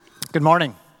Good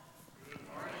morning.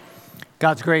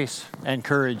 God's grace and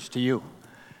courage to you.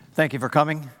 Thank you for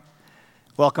coming.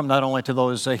 Welcome not only to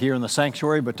those here in the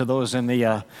sanctuary, but to those in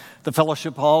the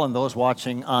fellowship hall and those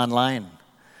watching online.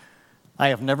 I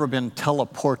have never been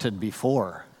teleported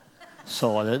before,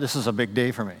 so this is a big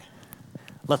day for me.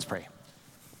 Let's pray.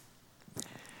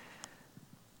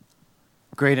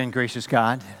 Great and gracious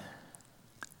God,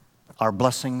 our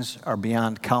blessings are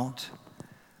beyond count,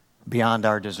 beyond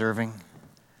our deserving.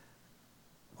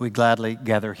 We gladly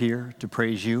gather here to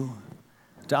praise you,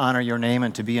 to honor your name,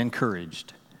 and to be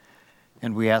encouraged.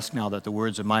 And we ask now that the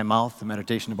words of my mouth, the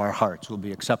meditation of our hearts will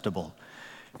be acceptable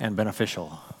and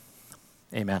beneficial.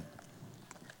 Amen.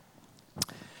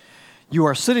 You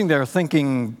are sitting there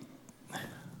thinking,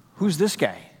 who's this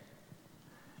guy?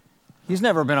 He's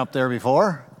never been up there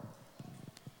before.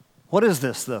 What is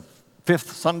this, the 5th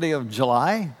Sunday of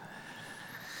July?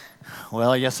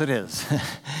 Well, yes, it is.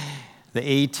 The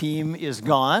A team is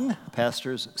gone,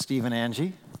 Pastors Steve and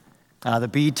Angie. The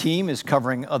B team is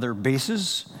covering other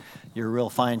bases. You're a real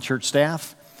fine church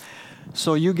staff.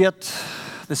 So you get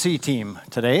the C team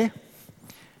today.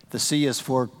 The C is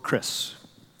for Chris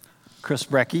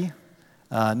Brecky,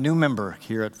 new member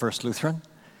here at First Lutheran,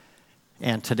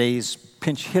 and today's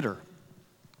pinch hitter.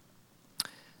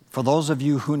 For those of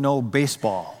you who know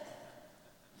baseball,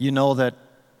 you know that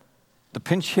the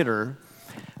pinch hitter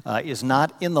is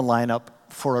not in the lineup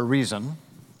for a reason,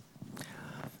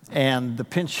 and the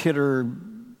pinch hitter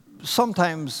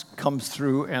sometimes comes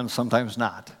through and sometimes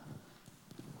not.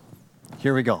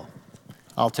 Here we go.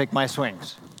 I'll take my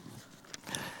swings.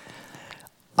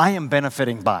 I am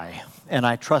benefiting by, and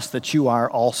I trust that you are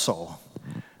also,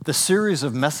 the series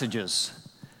of messages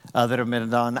that have been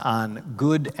done on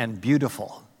good and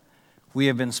beautiful. We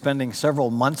have been spending several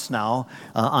months now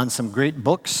on some great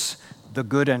books. The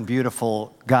Good and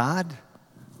Beautiful God.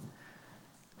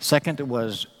 Second, it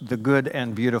was The Good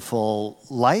and Beautiful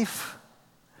Life.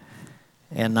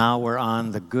 And now we're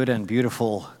on The Good and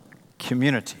Beautiful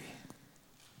Community.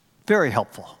 Very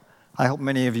helpful. I hope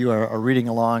many of you are reading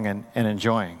along and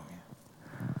enjoying.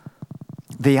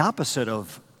 The opposite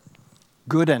of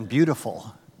good and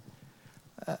beautiful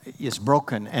is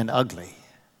broken and ugly.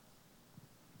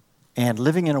 And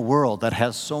living in a world that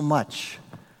has so much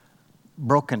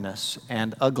brokenness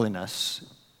and ugliness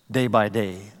day by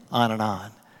day, on and on.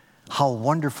 How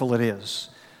wonderful it is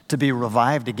to be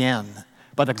revived again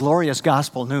by the glorious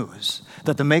gospel news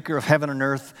that the maker of heaven and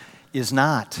earth is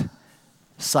not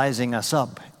sizing us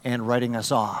up and writing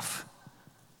us off,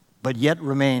 but yet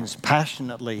remains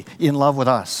passionately in love with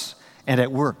us and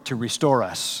at work to restore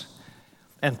us.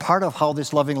 And part of how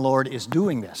this loving Lord is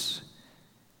doing this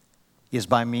is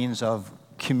by means of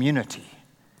community.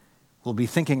 We'll be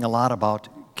thinking a lot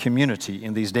about community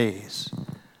in these days.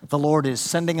 The Lord is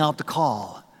sending out the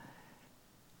call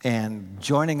and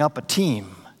joining up a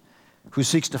team who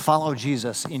seeks to follow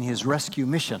Jesus in his rescue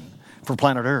mission for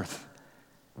planet Earth.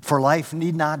 For life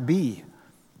need not be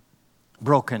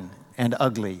broken and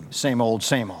ugly, same old,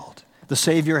 same old. The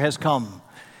Savior has come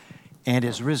and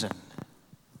is risen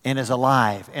and is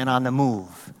alive and on the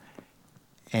move,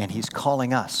 and he's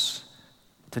calling us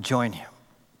to join him.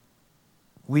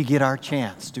 We get our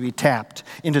chance to be tapped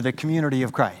into the community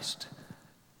of Christ.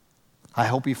 I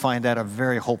hope you find that a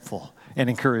very hopeful and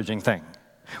encouraging thing.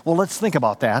 Well, let's think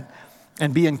about that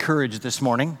and be encouraged this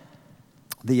morning.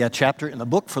 The chapter in the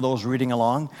book, for those reading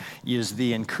along, is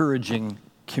The Encouraging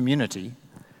Community.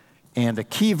 And the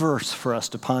key verse for us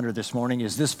to ponder this morning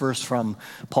is this verse from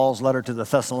Paul's letter to the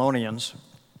Thessalonians.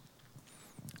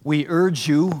 We urge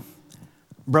you,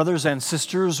 brothers and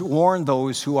sisters, warn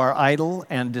those who are idle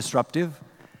and disruptive,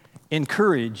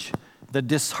 encourage the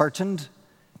disheartened,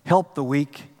 help the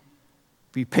weak,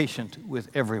 be patient with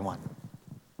everyone.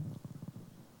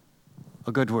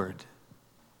 A good word.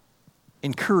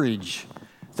 Encourage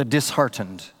the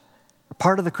disheartened.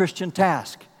 Part of the Christian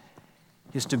task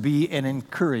is to be an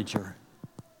encourager.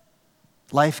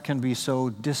 Life can be so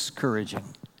discouraging,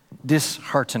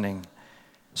 disheartening.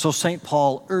 So St.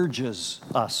 Paul urges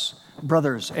us,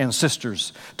 brothers and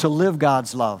sisters, to live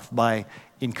God's love by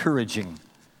encouraging,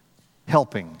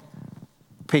 helping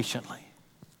patiently.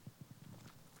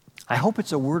 I hope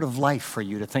it's a word of life for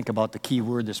you to think about the key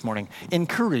word this morning.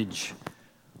 Encourage.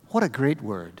 What a great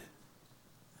word.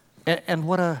 And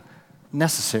what a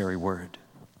necessary word.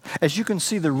 As you can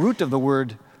see, the root of the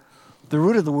word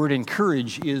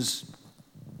encourage is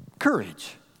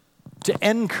courage. To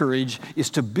encourage is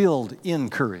to build in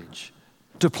courage,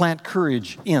 to plant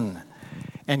courage in.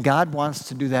 And God wants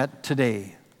to do that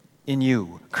today in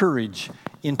you, courage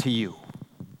into you.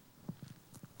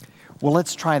 Well,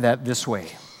 let's try that this way.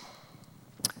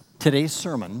 Today's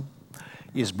sermon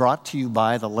is brought to you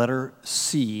by the letter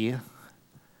C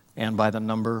and by the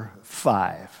number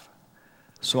 5.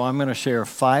 So I'm going to share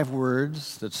 5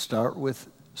 words that start with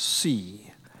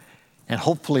C, and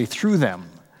hopefully through them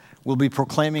we'll be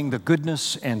proclaiming the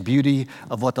goodness and beauty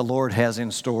of what the Lord has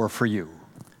in store for you.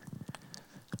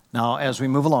 Now, as we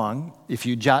move along, if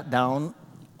you jot down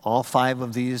all 5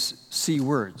 of these C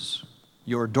words,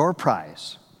 your door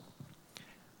prize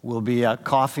will be a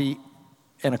coffee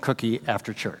and a cookie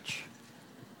after church.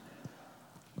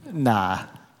 Nah,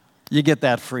 you get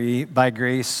that free by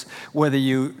grace, whether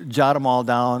you jot them all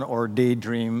down or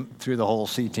daydream through the whole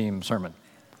C-Team sermon.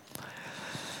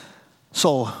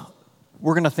 So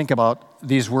we're going to think about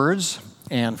these words,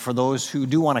 and for those who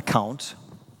do want to count,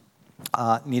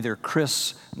 neither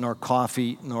Chris nor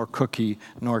coffee nor cookie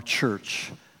nor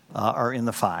church are in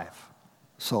the 5.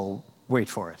 So wait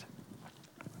for it.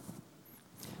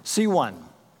 C1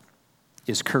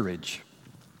 is courage.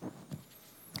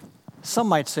 Some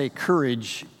might say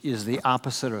courage is the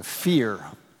opposite of fear.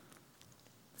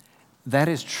 That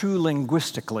is true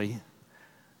linguistically,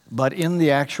 but in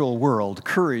the actual world,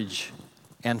 courage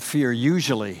and fear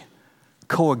usually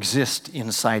coexist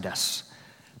inside us.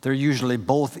 They're usually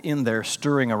both in there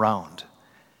stirring around.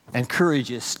 And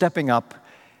courage is stepping up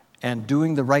and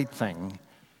doing the right thing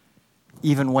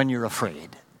even when you're afraid.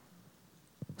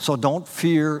 So don't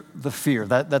fear the fear.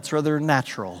 That's rather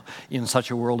natural in such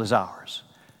a world as ours.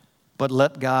 But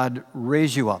let God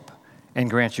raise you up and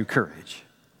grant you courage.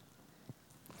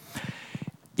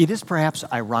 It is perhaps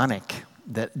ironic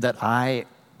that I,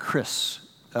 Chris,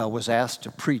 was asked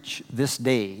to preach this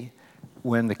day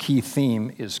when the key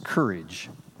theme is courage.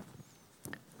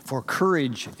 For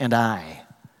courage and I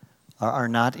are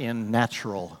not in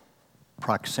natural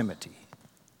proximity.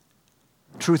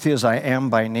 Truth is, I am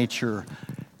by nature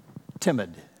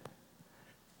timid.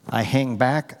 I hang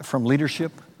back from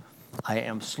leadership. I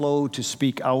am slow to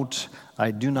speak out.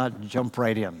 I do not jump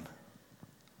right in.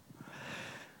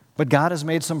 But God has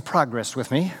made some progress with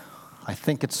me. I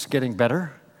think it's getting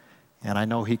better, and I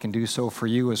know He can do so for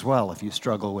you as well if you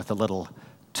struggle with a little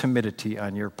timidity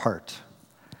on your part.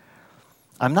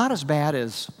 I'm not as bad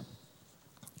as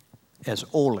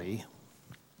Ole.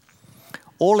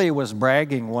 Ole was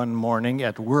bragging one morning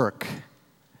at work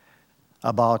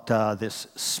about this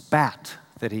spat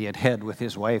that he had had with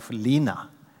his wife, Lena.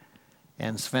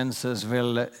 And Sven says,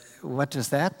 well, what is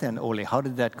that then, Ole? How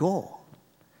did that go?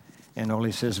 And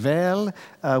Ole says, well,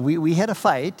 we had a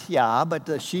fight, yeah,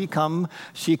 but she come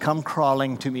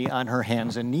crawling to me on her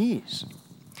hands and knees.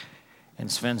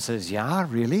 And Sven says, yeah,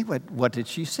 really? What did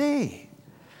she say?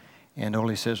 And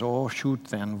Ole says, oh, shoot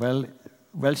then.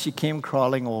 Well, she came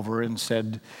crawling over and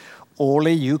said, Ole,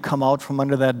 you come out from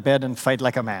under that bed and fight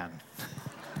like a man.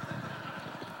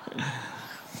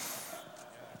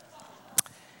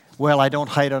 Well, I don't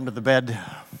hide under the bed,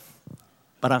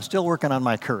 but I'm still working on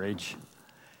my courage,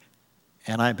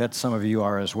 and I bet some of you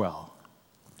are as well.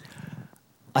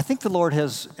 I think the Lord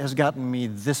has gotten me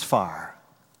this far.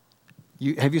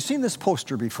 Have you seen this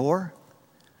poster before?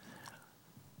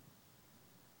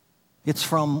 It's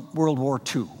from World War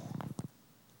II.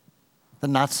 The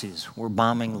Nazis were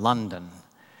bombing London,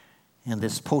 and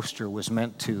this poster was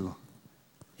meant to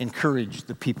encourage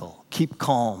the people, keep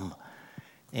calm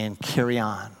and carry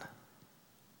on.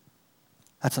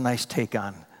 That's a nice take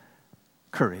on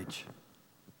courage.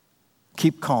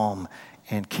 Keep calm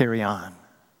and carry on.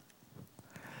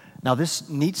 Now, this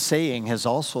neat saying has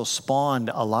also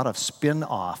spawned a lot of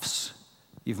spin-offs.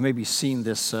 You've maybe seen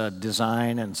this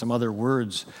design and some other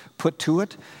words put to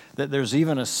it, that there's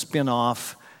even a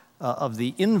spin-off of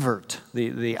the invert,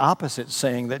 the opposite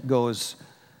saying that goes,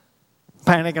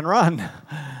 panic and run.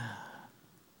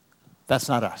 That's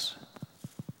not us.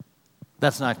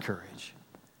 That's not courage.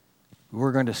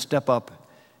 We're going to step up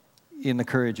in the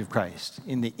courage of Christ,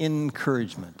 in the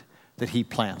encouragement that He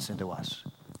plants into us.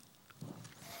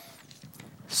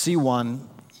 C1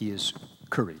 is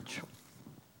courage.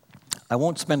 I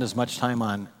won't spend as much time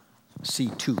on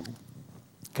C2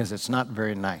 because it's not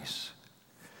very nice.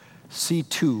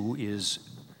 C2 is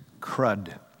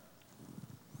crud.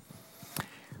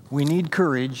 We need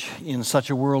courage in such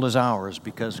a world as ours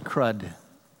because crud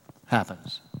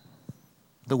happens.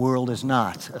 The world is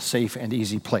not a safe and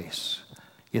easy place.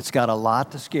 It's got a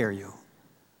lot to scare you.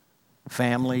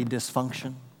 Family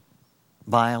dysfunction,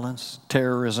 violence,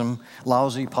 terrorism,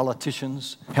 lousy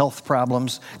politicians, health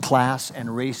problems, class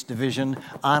and race division,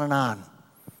 on and on.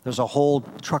 There's a whole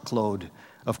truckload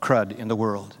of crud in the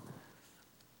world.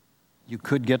 You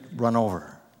could get run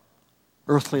over.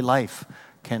 Earthly life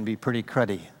can be pretty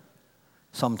cruddy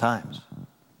sometimes.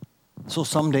 So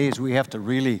some days we have to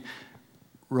really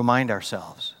remind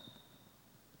ourselves,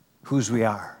 whose we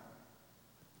are.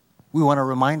 We want to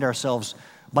remind ourselves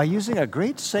by using a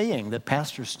great saying that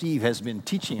Pastor Steve has been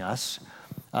teaching us.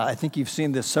 I think you've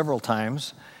seen this several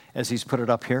times as he's put it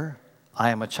up here.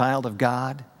 I am a child of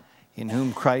God in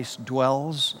whom Christ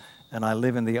dwells, and I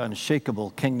live in the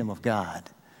unshakable kingdom of God.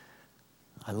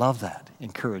 I love that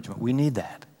encouragement. We need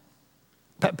that.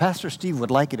 Pastor Steve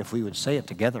would like it if we would say it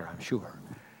together, I'm sure.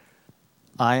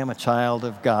 I am a child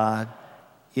of God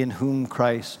in whom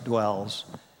Christ dwells,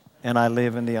 and I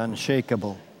live in the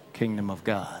unshakable kingdom of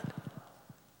God.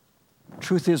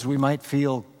 Truth is, we might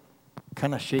feel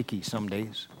kind of shaky some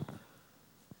days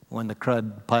when the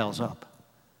crud piles up.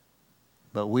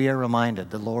 But we are reminded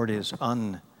the Lord is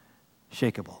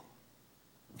unshakable,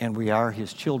 and we are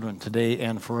His children today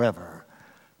and forever,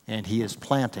 and He is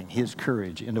planting His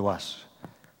courage into us.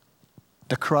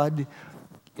 The crud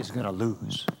is going to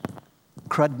lose.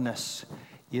 Crudness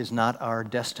is not our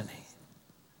destiny.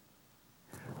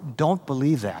 Don't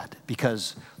believe that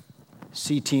because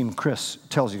C-Team Chris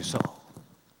tells you so.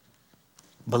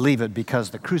 Believe it because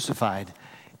the crucified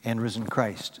and risen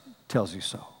Christ tells you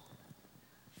so.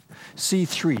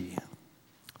 C3,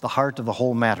 the heart of the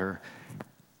whole matter,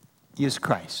 is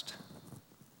Christ.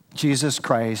 Jesus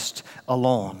Christ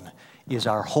alone is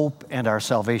our hope and our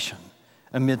salvation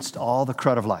amidst all the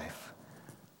crud of life.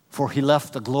 For He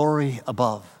left the glory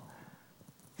above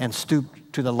and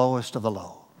stooped to the lowest of the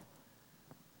low,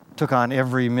 took on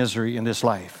every misery in this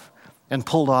life, and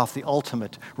pulled off the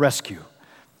ultimate rescue.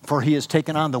 For He has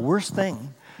taken on the worst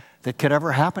thing that could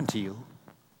ever happen to you,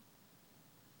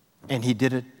 and He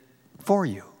did it for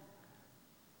you.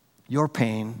 Your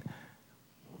pain,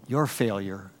 your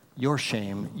failure, your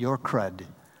shame, your crud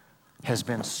has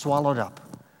been swallowed up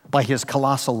by His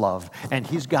colossal love, and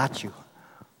He's got you,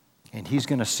 and He's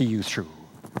going to see you through.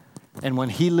 And when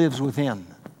He lives within,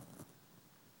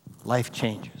 life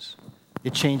changes.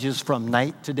 It changes from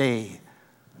night to day,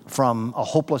 from a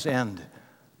hopeless end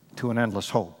to an endless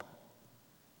hope.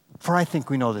 For I think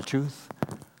we know the truth.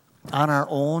 On our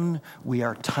own, we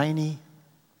are tiny,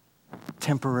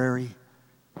 temporary,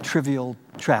 trivial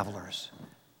travelers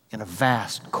in a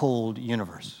vast, cold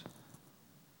universe.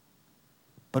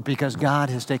 But because God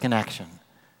has taken action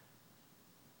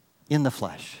in the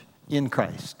flesh, in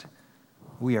Christ,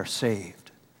 we are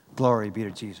saved. Glory be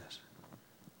to Jesus.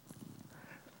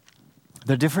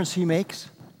 The difference He makes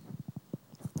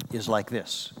is like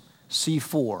this.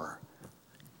 C4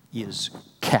 is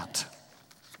cat.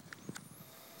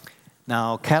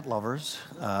 Now, cat lovers,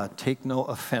 take no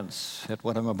offense at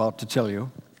what I'm about to tell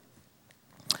you,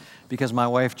 because my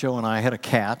wife Jo and I had a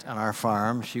cat on our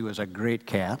farm. She was a great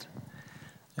cat.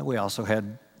 And we also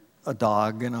had a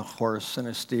dog and a horse and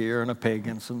a steer and a pig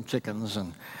and some chickens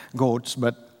and goats.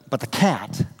 But the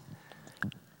cat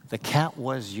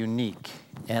was unique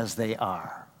as they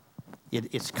are.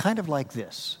 It's kind of like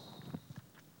this.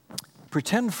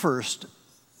 Pretend first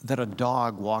that a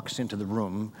dog walks into the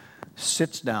room,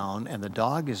 sits down, and the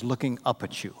dog is looking up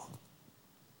at you.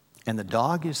 And the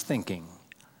dog is thinking,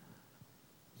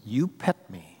 you pet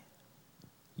me,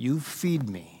 you feed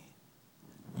me,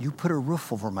 you put a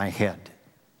roof over my head.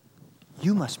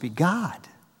 You must be God.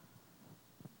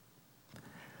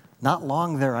 Not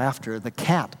long thereafter, the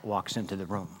cat walks into the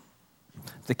room.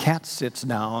 The cat sits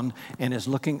down and is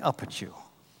looking up at you.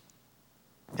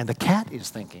 And the cat is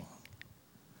thinking,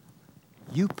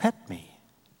 you pet me,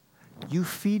 you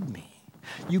feed me,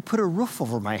 you put a roof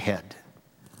over my head.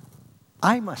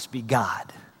 I must be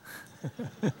God.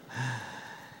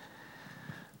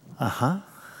 I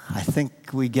think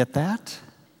we get that.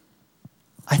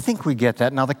 I think we get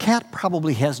that. Now, the cat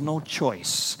probably has no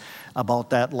choice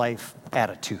about that life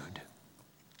attitude.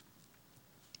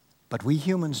 But we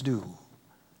humans do.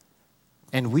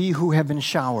 And we who have been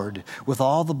showered with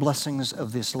all the blessings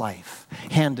of this life,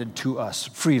 handed to us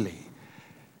freely,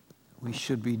 we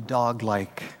should be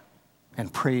dog-like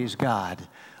and praise God,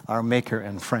 our Maker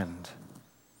and friend.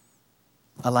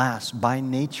 Alas, by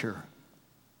nature,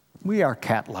 we are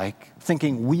cat-like,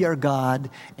 thinking we are God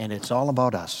and it's all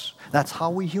about us. That's how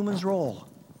we humans roll.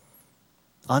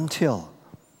 Until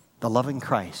the loving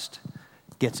Christ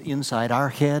gets inside our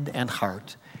head and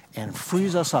heart and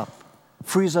frees us up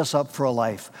for a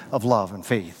life of love and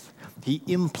faith. He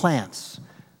implants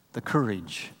the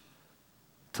courage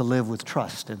to live with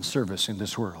trust and service in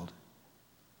this world.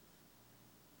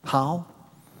 How?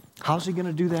 How's He going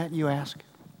to do that, you ask?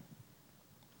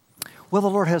 Well, the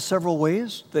Lord has several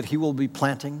ways that He will be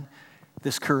planting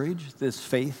this courage, this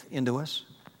faith into us.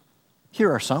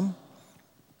 Here are some.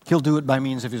 He'll do it by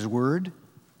means of His word,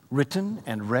 written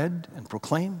and read and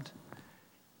proclaimed.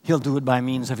 He'll do it by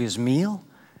means of His meal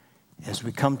as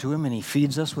we come to him and he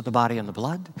feeds us with the body and the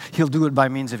blood. He'll do it by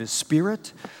means of his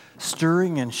Spirit,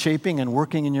 stirring and shaping and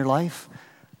working in your life,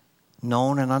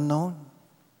 known and unknown.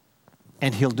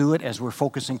 And he'll do it, as we're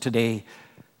focusing today,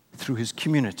 through his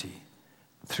community,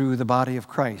 through the body of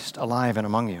Christ alive and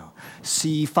among you.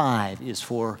 C5 is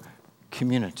for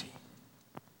community.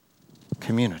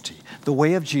 Community. The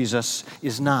way of Jesus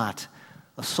is not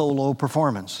a solo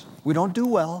performance. We don't do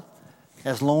well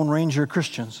as Lone Ranger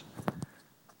Christians.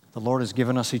 The Lord has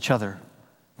given us each other,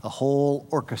 a whole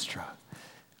orchestra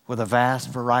with a vast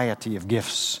variety of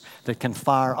gifts that can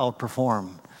far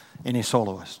outperform any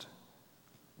soloist.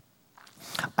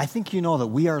 I think you know that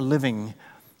we are living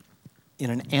in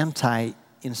an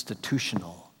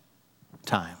anti-institutional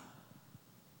time.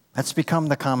 That's become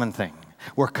the common thing,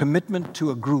 where commitment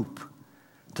to a group,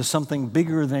 to something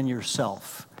bigger than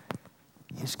yourself,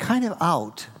 is kind of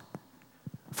out.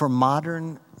 For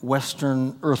modern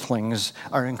Western earthlings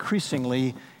are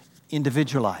increasingly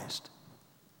individualized,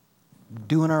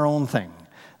 doing our own thing,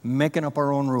 making up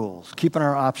our own rules, keeping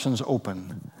our options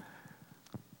open.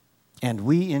 And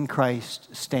we in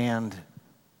Christ stand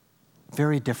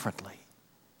very differently.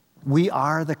 We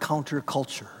are the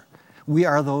counterculture. We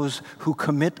are those who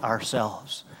commit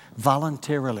ourselves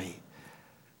voluntarily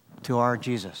to our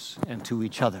Jesus and to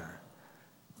each other.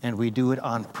 And we do it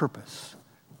on purpose,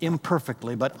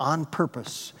 imperfectly, but on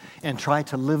purpose, and try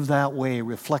to live that way,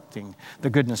 reflecting the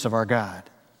goodness of our God.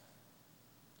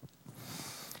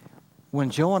 When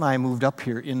Joe and I moved up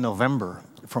here in November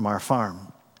from our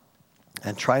farm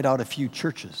and tried out a few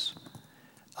churches,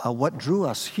 what drew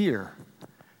us here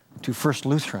to First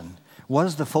Lutheran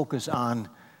was the focus on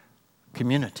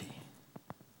community,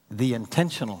 the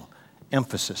intentional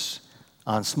emphasis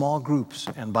on small groups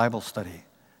and Bible study.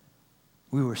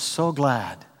 We were so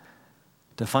glad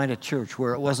to find a church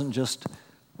where it wasn't just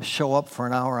show up for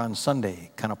an hour on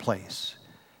Sunday kind of place,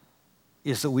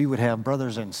 is that we would have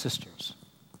brothers and sisters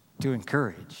to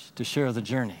encourage, to share the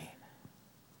journey.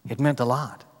 It meant a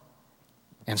lot.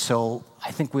 And so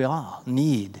I think we all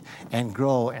need and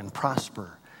grow and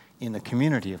prosper in the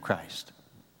community of Christ.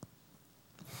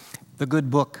 The good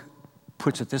book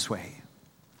puts it this way.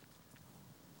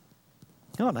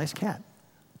 Oh, nice cat.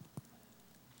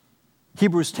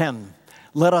 Hebrews 10,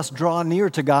 let us draw near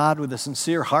to God with a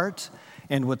sincere heart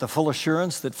and with the full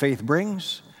assurance that faith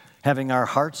brings, having our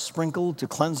hearts sprinkled to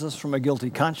cleanse us from a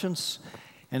guilty conscience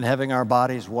and having our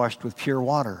bodies washed with pure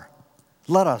water.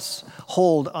 Let us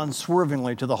hold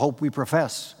unswervingly to the hope we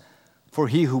profess, for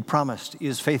he who promised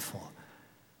is faithful.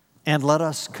 And let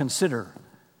us consider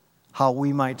how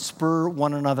we might spur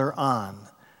one another on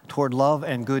toward love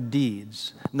and good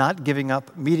deeds, not giving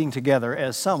up meeting together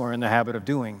as some are in the habit of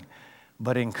doing,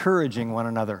 but encouraging one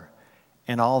another,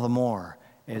 and all the more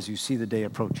as you see the day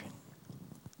approaching.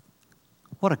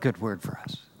 What a good word for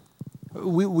us.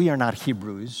 We are not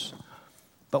Hebrews,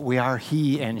 but we are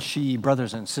he and she,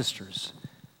 brothers and sisters,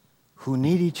 who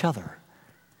need each other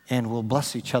and will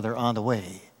bless each other on the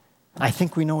way. I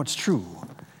think we know it's true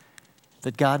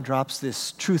that God drops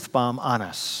this truth bomb on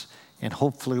us, and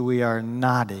hopefully we are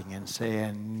nodding and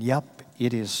saying, yep,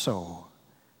 it is so.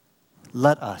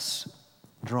 Let us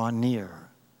draw near.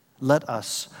 Let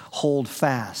us hold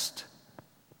fast.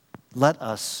 Let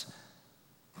us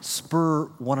spur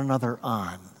one another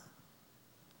on.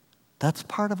 That's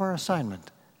part of our assignment,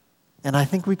 and I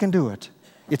think we can do it.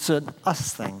 It's an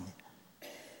us thing,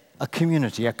 a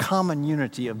community, a common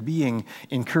unity of being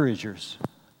encouragers.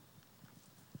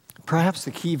 Perhaps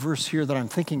the key verse here that I'm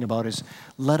thinking about is,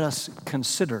 let us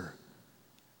consider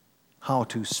how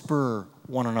to spur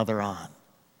one another on.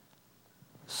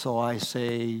 So I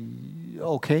say,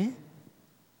 okay,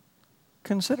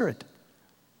 consider it.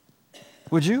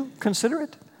 Would you consider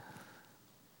it?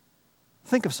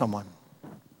 Think of someone,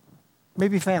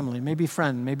 maybe family, maybe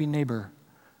friend, maybe neighbor.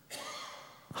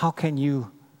 How can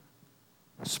you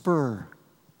spur,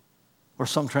 or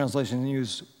some translations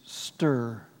use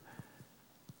stir?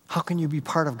 How can you be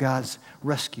part of God's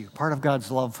rescue, part of God's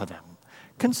love for them?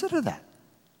 Consider that.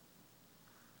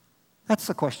 That's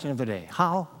the question of the day.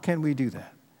 How can we do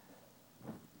that?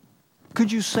 Could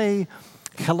you say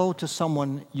hello to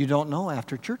someone you don't know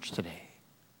after church today?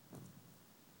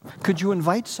 Could you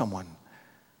invite someone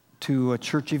to a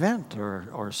church event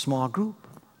or a small group?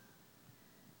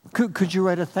 Could you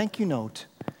write a thank you note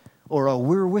or a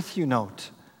we're with you note?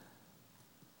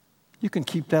 You can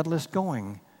keep that list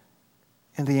going.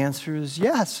 And the answer is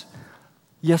yes.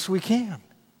 Yes, we can.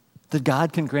 That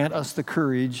God can grant us the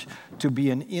courage to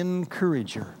be an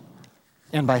encourager.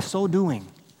 And by so doing,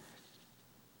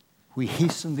 we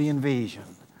hasten the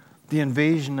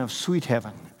invasion of sweet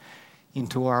heaven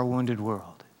into our wounded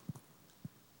world.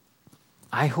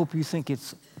 I hope you think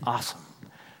it's awesome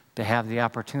to have the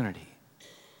opportunity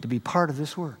to be part of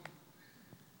this work.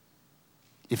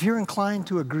 If you're inclined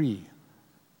to agree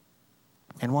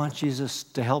and want Jesus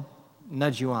to help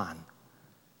nudge you on,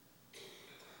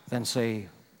 then say,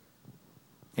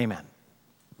 amen.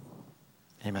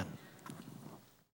 Amen.